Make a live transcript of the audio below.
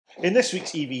In this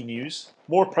week's EV news,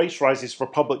 more price rises for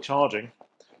public charging,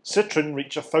 Citroen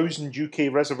reach 1,000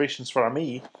 UK reservations for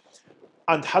Ami,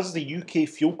 and has the UK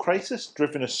fuel crisis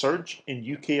driven a surge in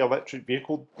UK electric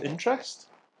vehicle interest?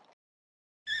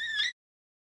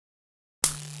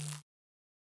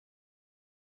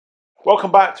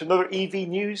 Welcome back to another EV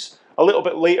news, a little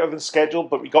bit later than scheduled,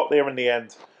 but we got there in the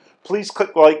end. Please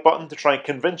click the like button to try and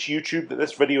convince YouTube that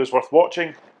this video is worth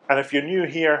watching, and if you're new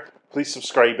here, please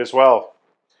subscribe as well.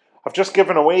 I've just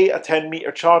given away a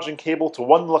 10-metre charging cable to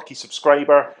one lucky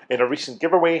subscriber in a recent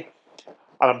giveaway,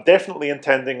 and I'm definitely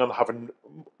intending on having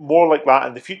more like that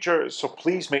in the future, so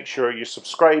please make sure you're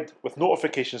subscribed with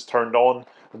notifications turned on,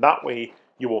 and that way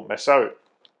you won't miss out.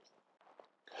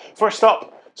 First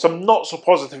up, some not so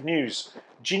positive news.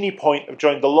 GeniePoint have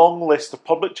joined the long list of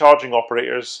public charging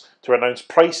operators to announce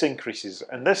price increases,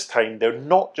 and this time they're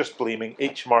not just blaming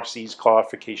HMRC's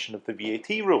clarification of the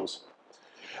VAT rules.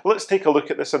 Let's take a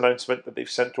look at this announcement that they've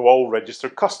sent to all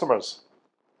registered customers.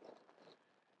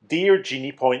 Dear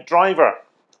GeniePoint driver,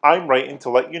 I'm writing to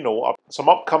let you know of some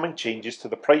upcoming changes to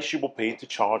the price you will pay to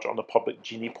charge on the public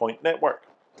GeniePoint network.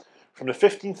 From the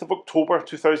 15th of October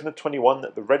 2021,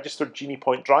 the registered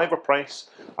GeniePoint driver price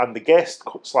and the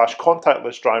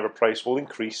guest/contactless driver price will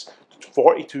increase to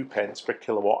 42 pence per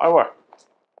kilowatt hour.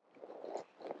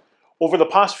 Over the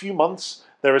past few months,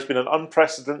 there has been an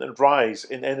unprecedented rise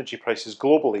in energy prices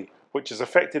globally, which has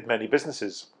affected many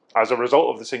businesses. As a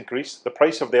result of this increase, the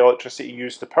price of the electricity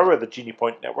used to power the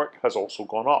GeniePoint network has also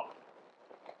gone up.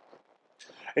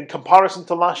 In comparison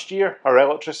to last year, our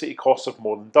electricity costs have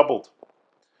more than doubled.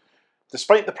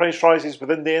 Despite the price rises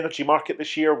within the energy market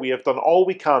this year, we have done all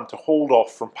we can to hold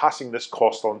off from passing this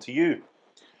cost on to you.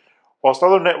 Whilst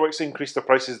other networks increased their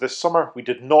prices this summer, we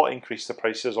did not increase the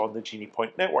prices on the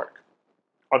GeniePoint network.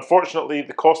 Unfortunately,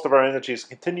 the cost of our energy has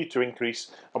continued to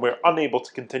increase, and we are unable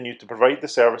to continue to provide the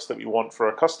service that we want for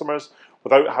our customers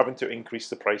without having to increase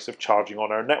the price of charging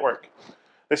on our network.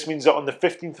 This means that on the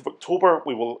 15th of October,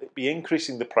 we will be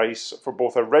increasing the price for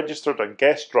both our registered and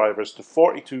guest drivers to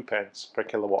 42 pence per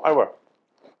kilowatt hour.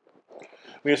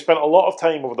 We have spent a lot of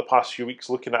time over the past few weeks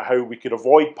looking at how we could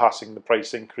avoid passing the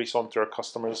price increase on to our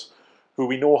customers, who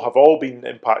we know have all been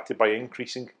impacted by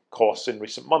increasing costs in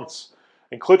recent months,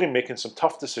 including making some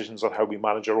tough decisions on how we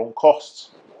manage our own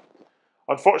costs.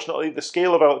 Unfortunately, the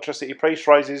scale of electricity price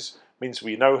rises means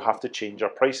we now have to change our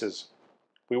prices.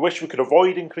 We wish we could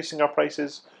avoid increasing our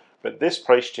prices, but this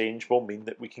price change will mean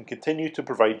that we can continue to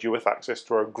provide you with access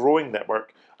to our growing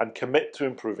network and commit to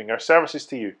improving our services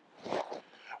to you.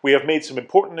 We have made some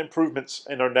important improvements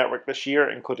in our network this year,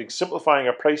 including simplifying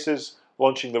our prices,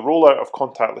 launching the rollout of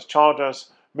contactless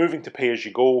chargers, moving to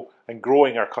pay-as-you-go, and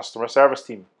growing our customer service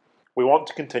team. We want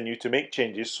to continue to make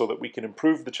changes so that we can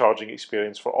improve the charging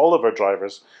experience for all of our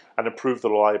drivers and improve the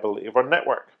reliability of our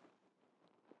network.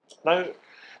 Now,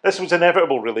 this was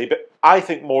inevitable really, but I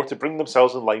think more to bring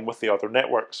themselves in line with the other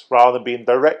networks, rather than being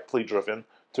directly driven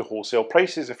to wholesale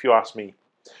prices, if you ask me.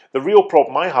 The real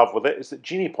problem I have with it is that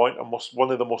GeniePoint are one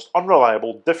of the most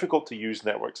unreliable, difficult to use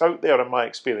networks out there in my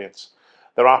experience.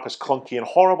 Their app is clunky and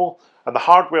horrible, and the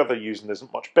hardware they're using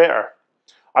isn't much better.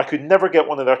 I could never get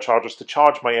one of their chargers to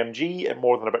charge my MG at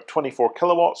more than about 24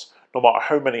 kilowatts, no matter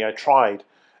how many I tried.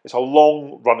 It's a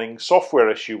long-running software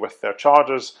issue with their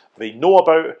chargers they know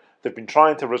about, they've been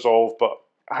trying to resolve, but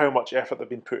how much effort they've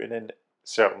been putting in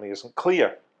certainly isn't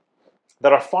clear.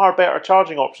 There are far better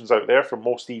charging options out there for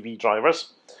most EV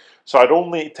drivers, so I'd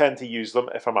only tend to use them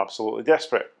if I'm absolutely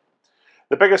desperate.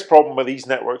 The biggest problem with these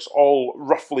networks all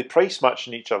roughly price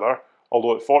matching each other,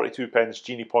 although at 42 pence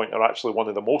GeniePoint are actually one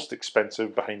of the most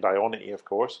expensive behind Ionity of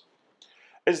course,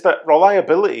 is that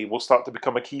reliability will start to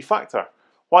become a key factor.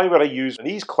 Why would I use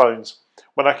these clowns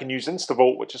when I can use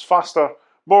InstaVolt, which is faster,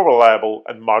 more reliable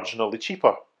and marginally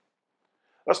cheaper?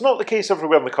 That's not the case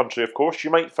everywhere in the country, of course.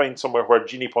 You might find somewhere where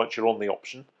GeniePoint's your only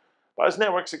option. But as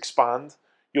networks expand,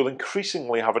 you'll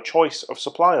increasingly have a choice of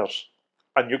suppliers.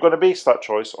 And you're going to base that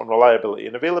choice on reliability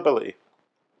and availability.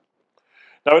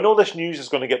 Now, I know this news is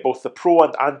going to get both the pro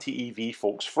and anti-EV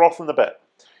folks frothing a bit.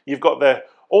 You've got the,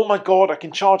 oh my god, I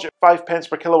can charge at 5 pence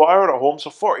per kilowatt hour at home, so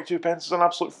 42 pence is an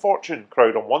absolute fortune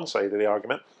crowd on one side of the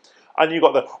argument. And you've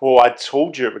got the, oh, I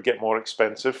told you it would get more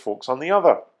expensive folks on the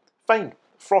other. Fine.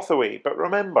 Froth away, but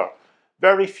remember,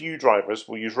 very few drivers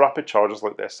will use rapid chargers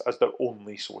like this as their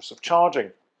only source of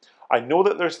charging. I know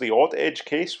that there's the odd edge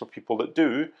case for people that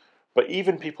do, but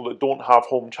even people that don't have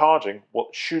home charging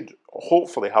should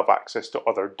hopefully have access to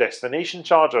other destination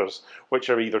chargers, which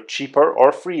are either cheaper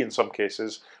or free in some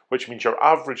cases, which means your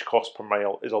average cost per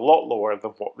mile is a lot lower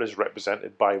than what is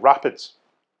represented by rapids.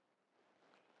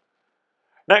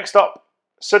 Next up,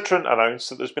 Citroen announced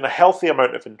that there's been a healthy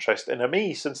amount of interest in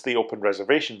Ami since they opened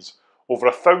reservations. Over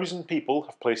 1,000 people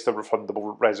have placed a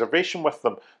refundable reservation with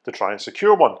them to try and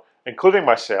secure one, including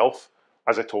myself,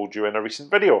 as I told you in a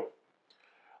recent video.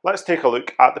 Let's take a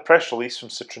look at the press release from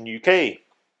Citroen UK.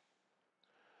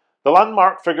 The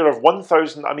landmark figure of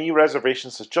 1,000 Ami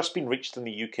reservations has just been reached in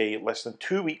the UK less than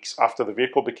 2 weeks after the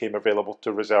vehicle became available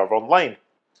to reserve online.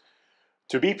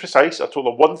 To be precise, a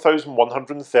total of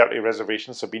 1,130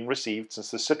 reservations have been received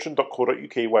since the Citroen.co.uk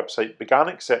website began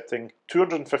accepting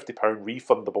 £250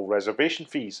 refundable reservation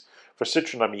fees for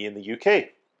Citroen Ami in the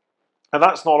UK. And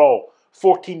that's not all.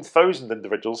 14,000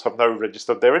 individuals have now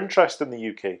registered their interest in the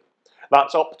UK.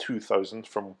 That's up 2,000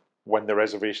 from when the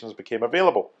reservations became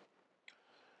available.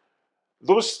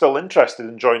 Those still interested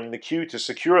in joining the queue to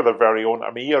secure their very own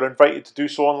Ami are invited to do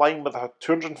so online with a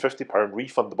 £250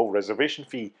 refundable reservation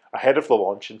fee ahead of the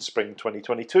launch in spring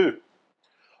 2022.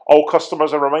 All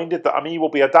customers are reminded that Ami will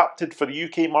be adapted for the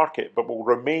UK market but will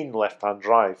remain left-hand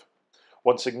drive.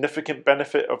 One significant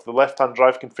benefit of the left-hand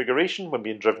drive configuration when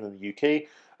being driven in the UK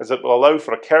is that it will allow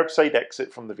for a curbside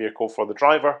exit from the vehicle for the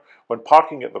driver when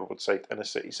parking at the roadside in a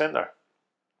city centre.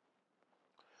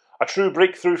 A true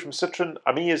breakthrough from Citroen,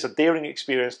 Ami is a daring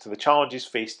experience to the challenges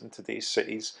faced in today's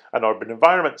cities and urban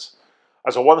environments.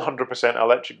 As a 100%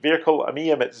 electric vehicle, Ami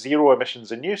emits zero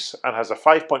emissions in use and has a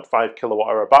 5.5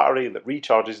 kWh battery that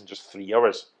recharges in just 3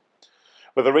 hours.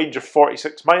 With a range of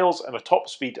 46 miles and a top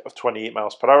speed of 28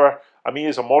 miles per hour, Ami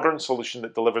is a modern solution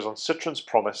that delivers on Citroen's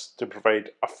promise to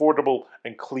provide affordable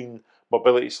and clean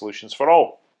mobility solutions for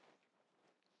all.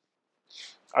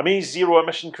 Ami's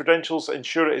zero-emission credentials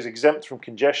ensure it is exempt from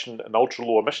congestion and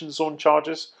ultra-low emission zone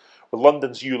charges, with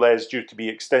London's ULEZ due to be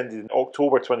extended in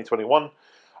October 2021,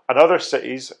 and other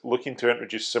cities looking to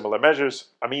introduce similar measures.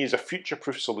 Ami is a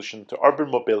future-proof solution to urban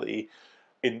mobility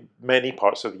in many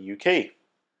parts of the UK.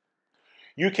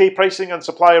 UK pricing and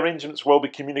supply arrangements will be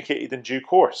communicated in due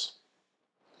course.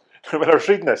 When I was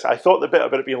reading this, I thought the bit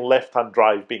about it being left-hand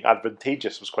drive being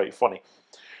advantageous was quite funny.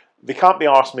 They can't be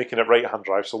arsed making it right-hand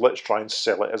drive, so let's try and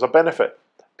sell it as a benefit.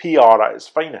 PR at its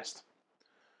finest.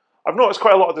 I've noticed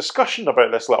quite a lot of discussion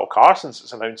about this little car since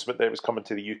its announcement that it was coming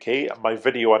to the UK and my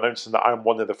video announcing that I'm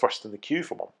one of the first in the queue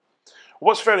for one.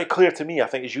 What's very clear to me, I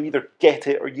think, is you either get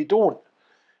it or you don't.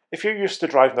 If you're used to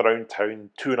driving around town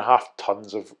 2.5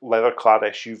 tons of leather-clad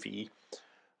SUV,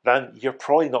 then you're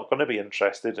probably not going to be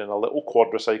interested in a little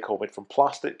quadricycle made from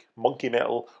plastic, monkey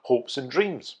metal, hopes and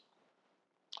dreams.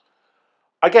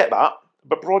 I get that,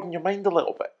 but broaden your mind a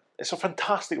little bit. It's a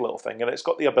fantastic little thing and it's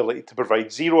got the ability to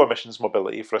provide zero emissions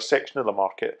mobility for a section of the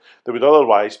market that would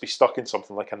otherwise be stuck in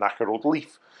something like a knackered old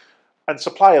Leaf. And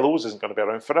supply of those isn't going to be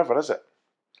around forever, is it?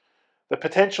 The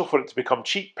potential for it to become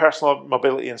cheap personal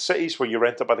mobility in cities where you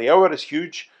rent it by the hour is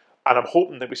huge, and I'm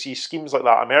hoping that we see schemes like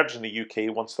that emerge in the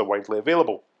UK once they're widely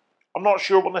available. I'm not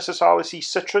sure we'll necessarily see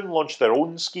Citroen launch their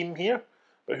own scheme here,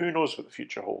 but who knows what the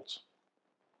future holds.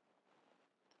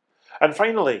 And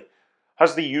finally,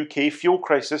 has the UK fuel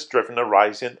crisis driven a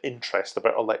rise in interest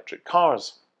about electric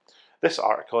cars? This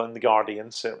article in The Guardian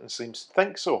certainly seems to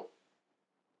think so.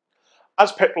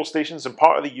 As petrol stations in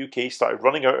part of the UK started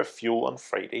running out of fuel on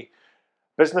Friday,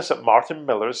 business at Martin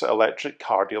Miller's electric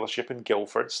car dealership in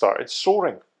Guildford started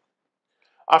soaring.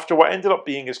 After what ended up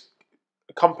being his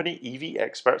company EV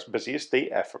expert's busiest day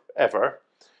ever,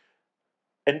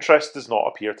 interest does not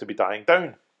appear to be dying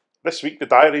down. This week the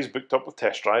diary is booked up with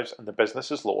test drives and the business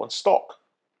is low on stock.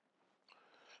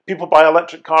 People buy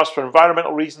electric cars for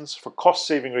environmental reasons, for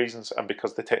cost-saving reasons, and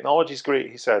because the technology is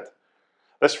great, he said.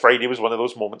 This Friday was one of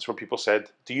those moments where people said,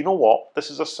 do you know what?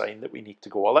 This is a sign that we need to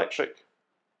go electric.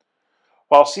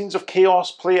 While scenes of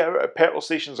chaos play out at petrol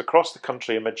stations across the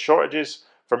country amid shortages,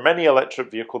 for many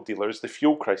electric vehicle dealers, the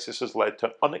fuel crisis has led to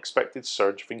an unexpected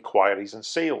surge of inquiries and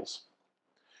sales.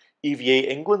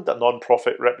 EVA England, a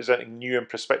non-profit representing new and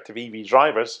prospective EV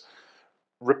drivers,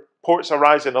 reports a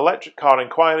rise in electric car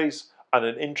inquiries and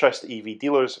an interest in EV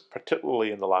dealers,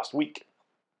 particularly in the last week.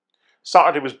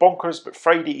 Saturday was bonkers, but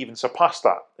Friday even surpassed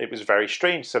that. It was very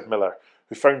strange, said Miller,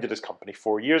 who founded his company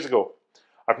 4 years ago.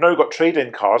 I've now got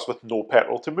trade-in cars with no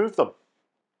petrol to move them.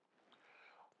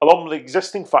 Along with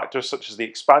existing factors such as the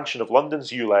expansion of London's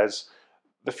ULEZ,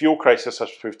 the fuel crisis has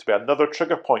proved to be another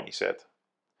trigger point, he said.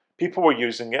 People were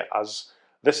using it as,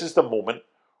 this is the moment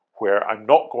where I'm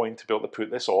not going to be able to put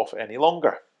this off any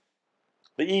longer.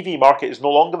 The EV market is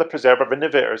no longer the preserve of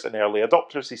innovators and early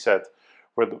adopters, he said,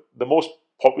 where the most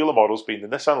popular models being the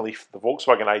Nissan Leaf, the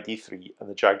Volkswagen ID3 and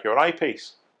the Jaguar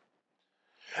I-Pace.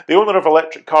 The owner of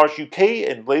Electric Cars UK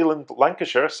in Leyland,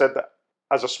 Lancashire, said that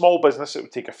as a small business it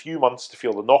would take a few months to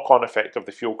feel the knock-on effect of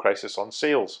the fuel crisis on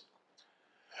sales.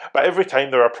 But every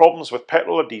time there are problems with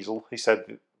petrol or diesel, he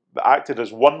said that acted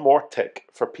as one more tick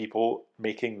for people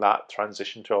making that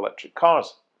transition to electric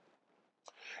cars.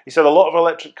 He said a lot of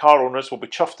electric car owners will be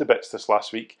chuffed to bits this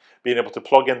last week, being able to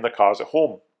plug in their cars at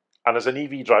home. And as an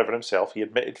EV driver himself, he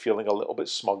admitted feeling a little bit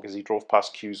smug as he drove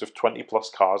past queues of 20 plus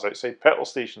cars outside petrol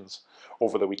stations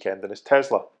over the weekend in his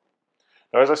Tesla.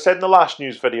 Now, as I said in the last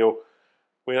news video,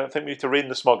 I think we need to rein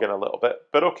the smug in a little bit,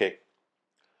 but okay.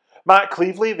 Matt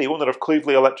Cleveley, the owner of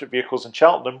Cleveley Electric Vehicles in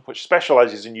Cheltenham, which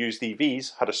specialises in used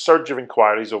EVs, had a surge of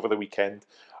inquiries over the weekend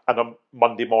and on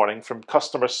Monday morning from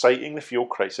customers citing the fuel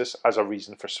crisis as a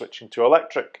reason for switching to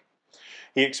electric.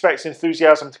 He expects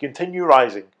enthusiasm to continue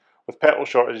rising, with petrol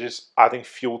shortages adding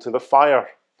fuel to the fire.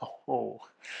 Oh.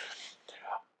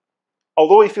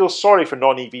 Although he feels sorry for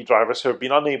non-EV drivers who have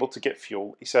been unable to get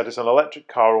fuel, he said as an electric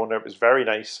car owner it was very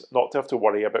nice not to have to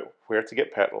worry about where to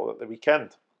get petrol at the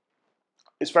weekend.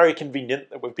 It's very convenient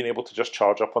that we've been able to just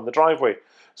charge up on the driveway.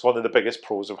 It's one of the biggest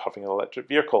pros of having an electric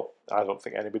vehicle. I don't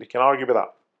think anybody can argue with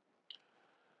that.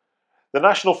 The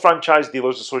National Franchise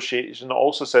Dealers Association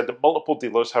also said that multiple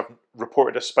dealers have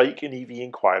reported a spike in EV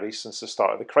inquiries since the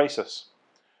start of the crisis.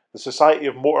 The Society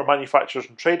of Motor Manufacturers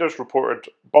and Traders reported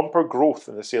bumper growth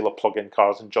in the sale of plug-in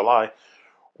cars in July,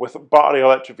 with battery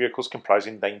electric vehicles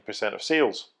comprising 9% of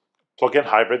sales. Plug-in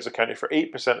hybrids accounted for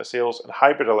 8% of sales and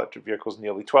hybrid electric vehicles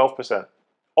nearly 12%.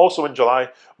 Also in July,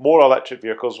 more electric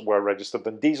vehicles were registered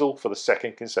than diesel for the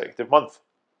second consecutive month.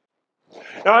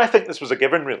 Now, I think this was a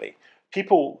given, really.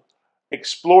 People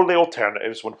explore the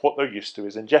alternatives when what they're used to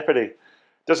is in jeopardy.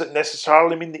 Does it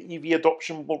necessarily mean that EV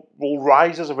adoption will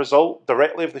rise as a result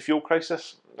directly of the fuel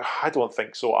crisis? I don't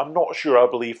think so. I'm not sure I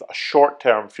believe that a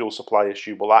short-term fuel supply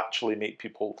issue will actually make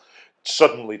people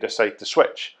suddenly decide to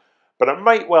switch, but it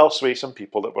might well sway some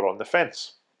people that were on the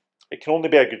fence. It can only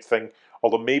be a good thing,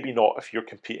 although maybe not if you're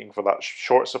competing for that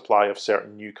short supply of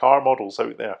certain new car models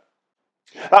out there.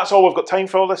 That's all we've got time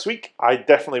for this week. I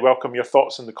definitely welcome your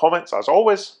thoughts in the comments as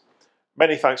always.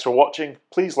 Many thanks for watching.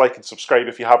 Please like and subscribe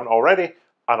if you haven't already,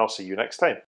 and I'll see you next time.